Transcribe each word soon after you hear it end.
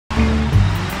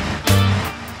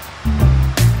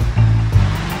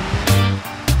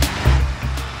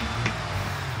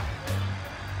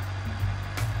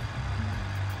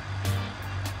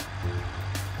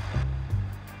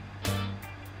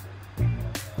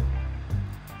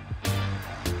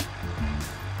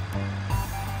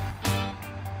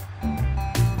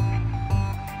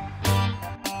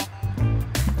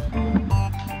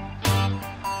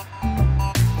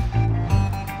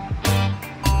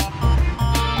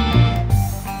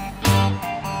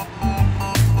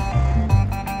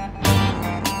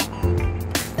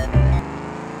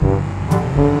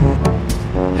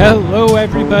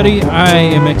everybody, I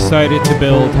am excited to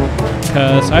build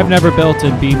because I've never built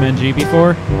in BeamNG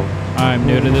before. I'm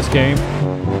new to this game.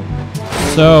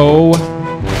 So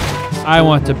I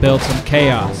want to build some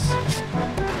chaos.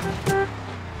 I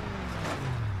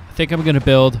think I'm going to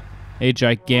build a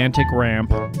gigantic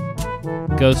ramp.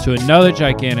 Goes to another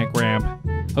gigantic ramp.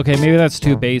 Okay, maybe that's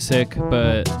too basic,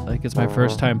 but like it's my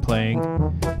first time playing,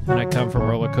 and I come from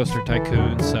Roller Coaster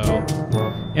Tycoon, so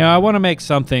I want to make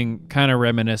something kind of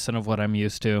reminiscent of what I'm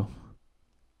used to.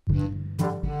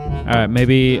 All right,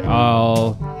 maybe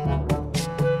I'll.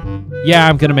 Yeah,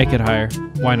 I'm gonna make it higher.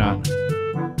 Why not?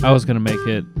 I was gonna make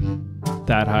it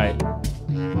that height.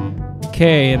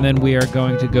 Okay, and then we are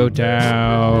going to go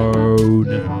down.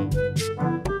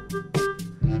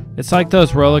 It's like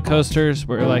those roller coasters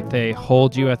where like they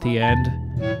hold you at the end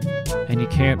and you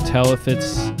can't tell if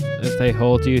they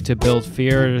hold you to build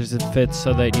fear or if it's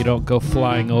so that you don't go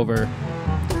flying over.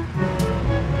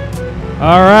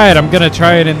 Alright, I'm gonna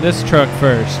try it in this truck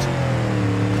first.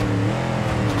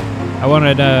 I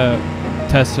wanted to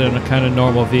test it in a kind of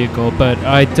normal vehicle, but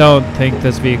I don't think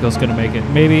this vehicle's gonna make it.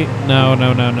 Maybe, no,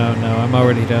 I'm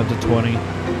already down to 20.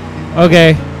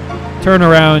 Okay, turn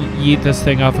around, yeet this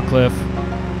thing off a cliff.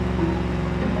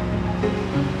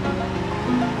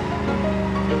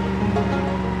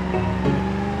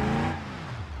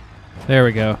 There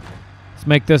we go. Let's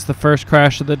make this the first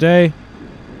crash of the day.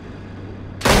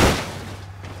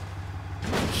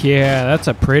 Yeah, that's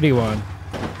a pretty one.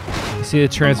 You see the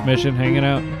transmission hanging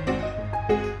out?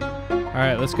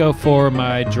 Alright, let's go for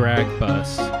my drag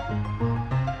bus.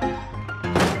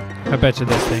 I bet you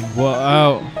this thing. Whoa,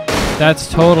 oh, that's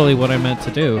totally what I meant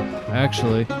to do,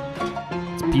 actually.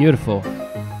 It's beautiful.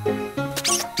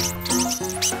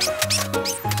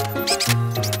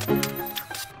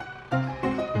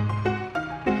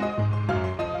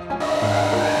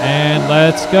 And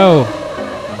let's go.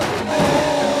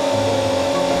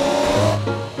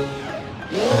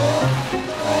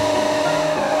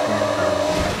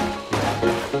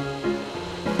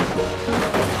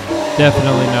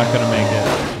 Definitely not gonna make it.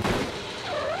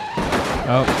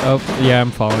 Oh, yeah,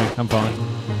 I'm falling.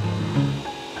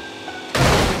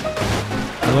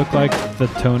 I look like the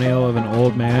toenail of an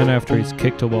old man after he's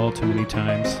kicked a wall too many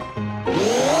times.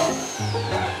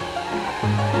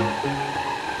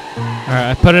 Alright,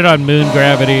 I put it on moon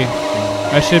gravity.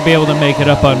 I should be able to make it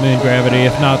up on moon gravity.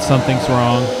 If not, something's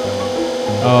wrong.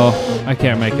 Oh, I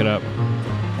can't make it up.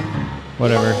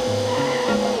 Whatever.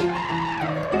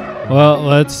 Well,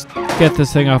 let's get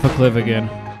this thing off a cliff again.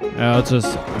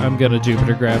 I'm gonna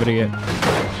Jupiter gravity it.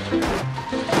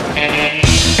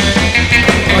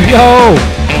 Oh, yo!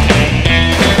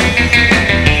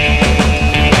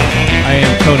 I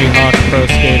am Tony Hawk Pro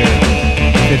Skater.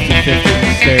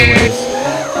 50-50 stairways.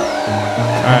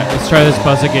 Alright, let's try this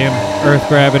bus again. Earth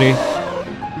gravity.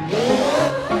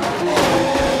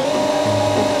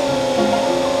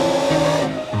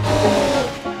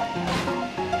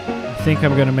 I think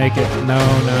I'm gonna make it. No.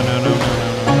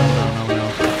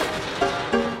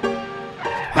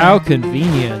 How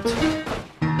convenient.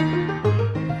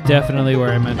 Definitely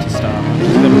where I meant to stop. I'm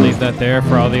just gonna leave that there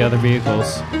for all the other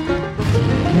vehicles.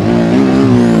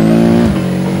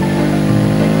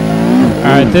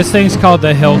 Alright, this thing's called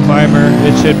the Hill Climber.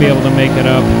 It should be able to make it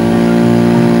up.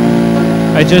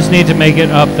 I just need to make it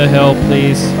up the hill,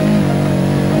 please.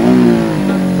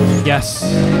 Yes!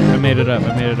 I made it up.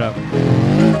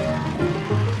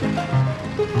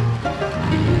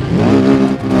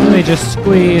 Let me just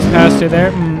squeeze past you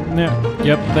there. Yeah.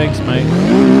 Yep, thanks, mate.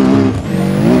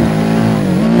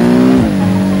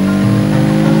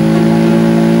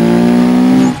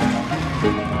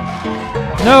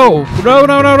 No!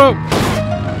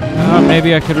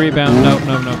 Maybe I could rebound. No,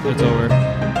 it's over.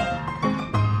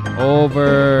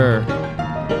 Over.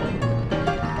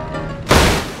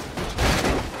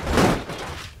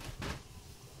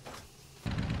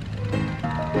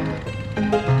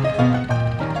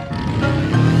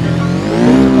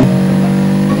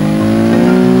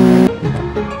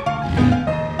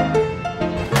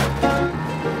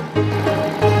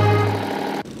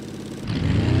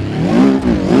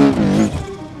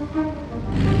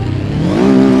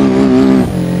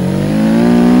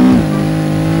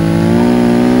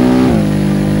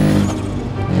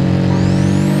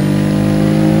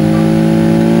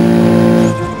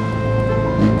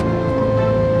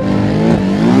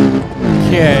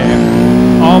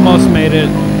 Almost made it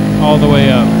all the way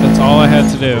up. That's all I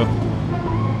had to do.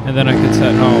 And then I could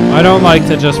set home. I don't like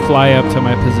to just fly up to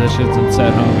my positions and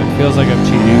set home. It feels like I'm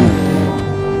cheating.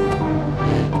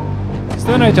 So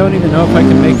then I don't even know if I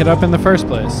can make it up in the first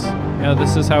place. You know,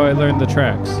 this is how I learned the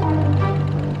tracks.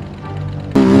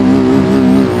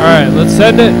 Alright, let's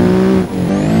send it.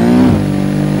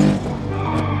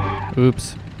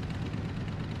 Oops.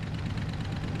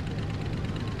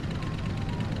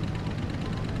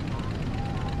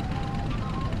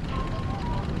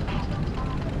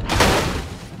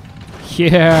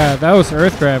 Yeah, that was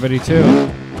Earth gravity too.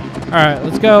 Alright,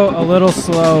 let's go a little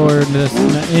slower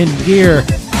in gear.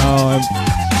 Oh,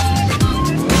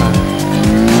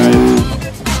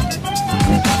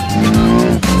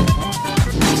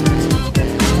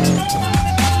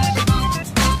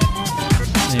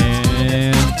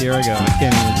 and here I go. I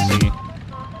can't even see.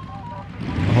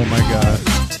 Oh my god.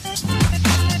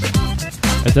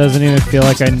 It doesn't even feel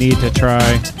like I need to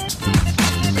try.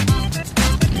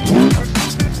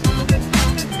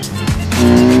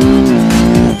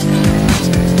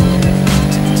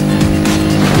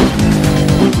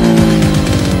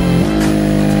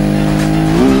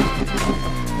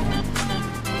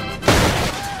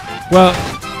 Well,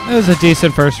 it was a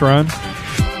decent first run.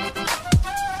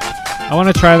 I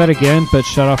want to try that again, but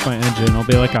shut off my engine. It'll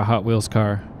be like a Hot Wheels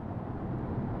car.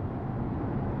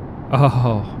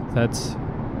 Oh, that's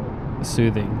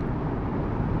soothing.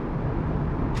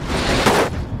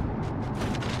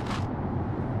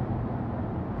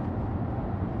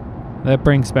 That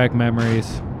brings back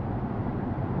memories.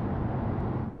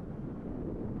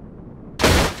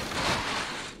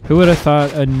 Who would have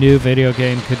thought a new video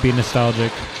game could be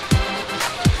nostalgic?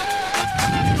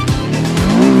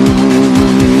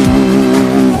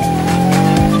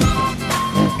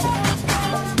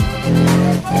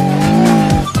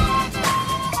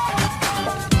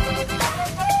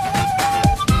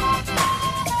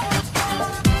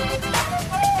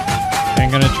 I'm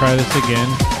gonna try this again.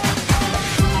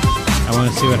 I want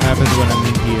to see what happens when I'm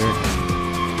in here.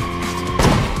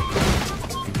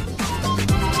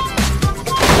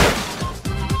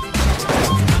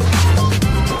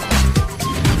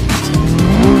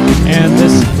 And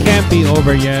this can't be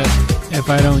over yet if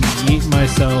I don't yeet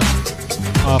myself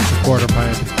off the quarter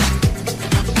pipe.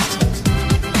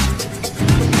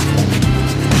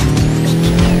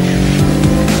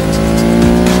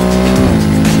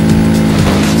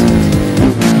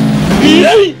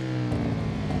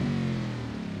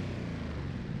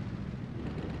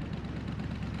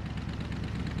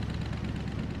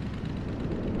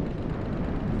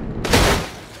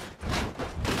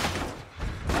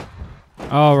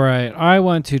 All right, I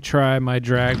want to try my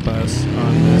drag bus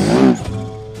on this.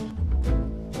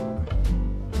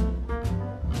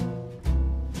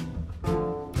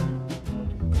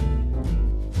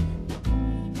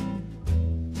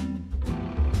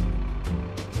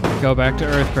 Go back to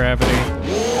Earth gravity.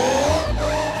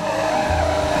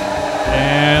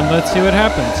 And let's see what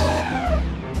happens.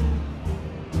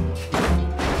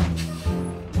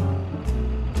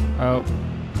 Oh,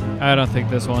 I don't think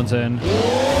this one's in.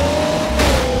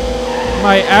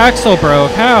 My axle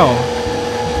broke. How?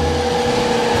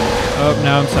 Oh,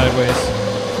 now I'm sideways.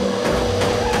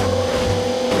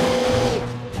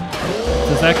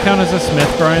 Does that count as a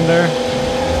Smith grinder?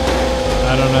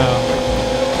 I don't know.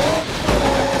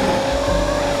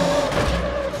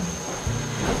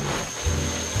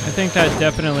 I think that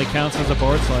definitely counts as a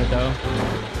board slide, though.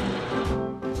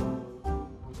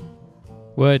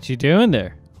 What you doing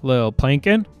there, little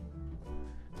plankin'?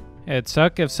 It'd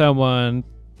suck if someone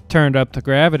turned up the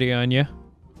gravity on you.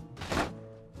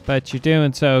 But you're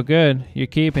doing so good. You're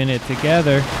keeping it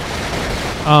together.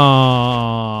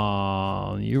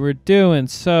 Oh, you were doing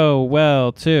so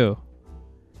well, too.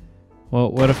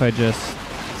 Well, what if I just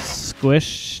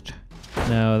squished?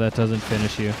 No, that doesn't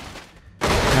finish you.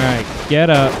 Alright, get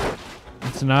up.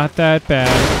 It's not that bad.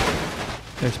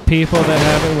 There's people that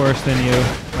have it worse than you.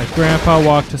 My grandpa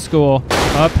walked to school,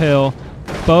 uphill,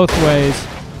 both ways,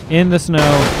 in the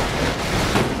snow.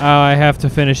 Oh, I have to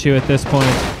finish you at this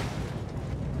point.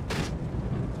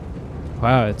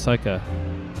 Wow, it's like a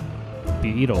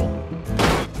beetle.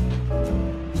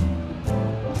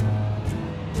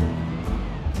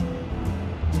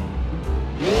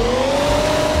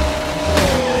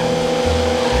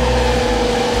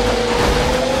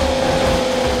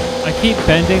 I keep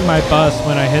bending my bus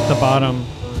when I hit the bottom.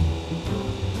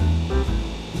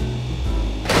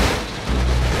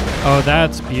 Oh,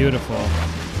 that's beautiful.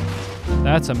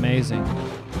 That's amazing.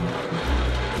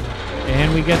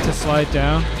 And we get to slide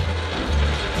down.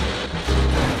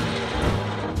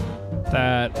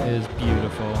 That is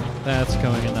beautiful. That's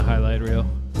going in the highlight reel.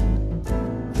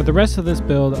 For the rest of this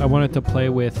build, I wanted to play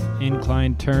with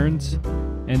inclined turns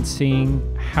and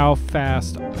seeing how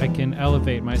fast I can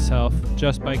elevate myself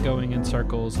just by going in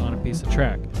circles on a piece of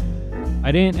track.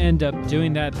 I didn't end up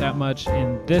doing that much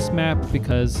in this map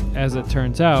because, as it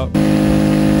turns out,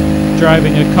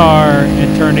 driving a car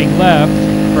and turning left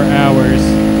for hours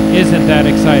isn't that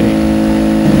exciting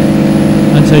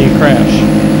until you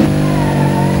crash.